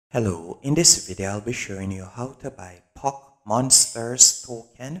Hello, in this video I'll be showing you how to buy pokmonsters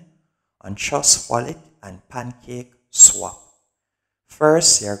token on Trust Wallet and Pancake Swap.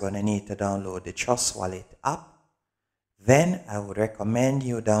 First, you're going to need to download the Trust Wallet app. Then I would recommend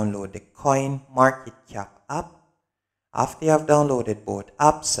you download the Coin Market Cap app. After you have downloaded both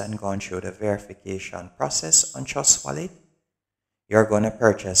apps and gone through the verification process on Trust Wallet, you're going to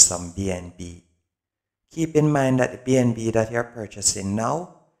purchase some BNB. Keep in mind that the BNB that you're purchasing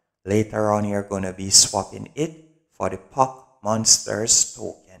now, later on you're going to be swapping it for the pokmonsters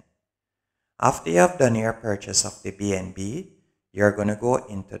token. After you have done your purchase of the BNB, you're going to go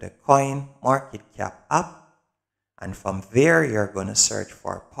into the Coin Market Cap app, and from there you're going to search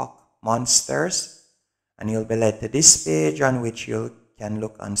for pokmonsters, and you'll be led to this page on which you can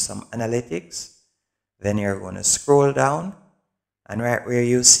look on some analytics. Then you're going to scroll down, and right where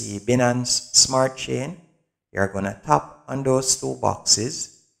you see Binance Smart Chain, you're going to tap on those two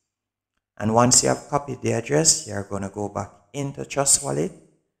boxes. And once you have copied the address, you're going to go back into Trust Wallet,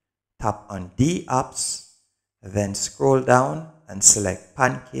 tap on the apps, then scroll down and select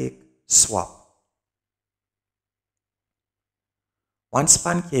Pancake Swap. Once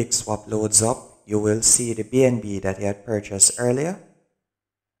Pancake Swap loads up, you will see the BNB that you had purchased earlier,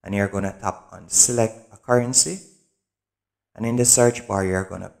 and you're going to tap on Select a Currency. And in the search bar, you're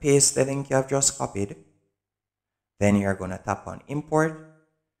going to paste the link you have just copied. Then you're going to tap on Import.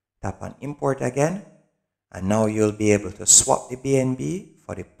 Tap on Import again, and now you'll be able to swap the BNB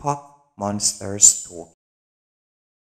for the pokmonsters token.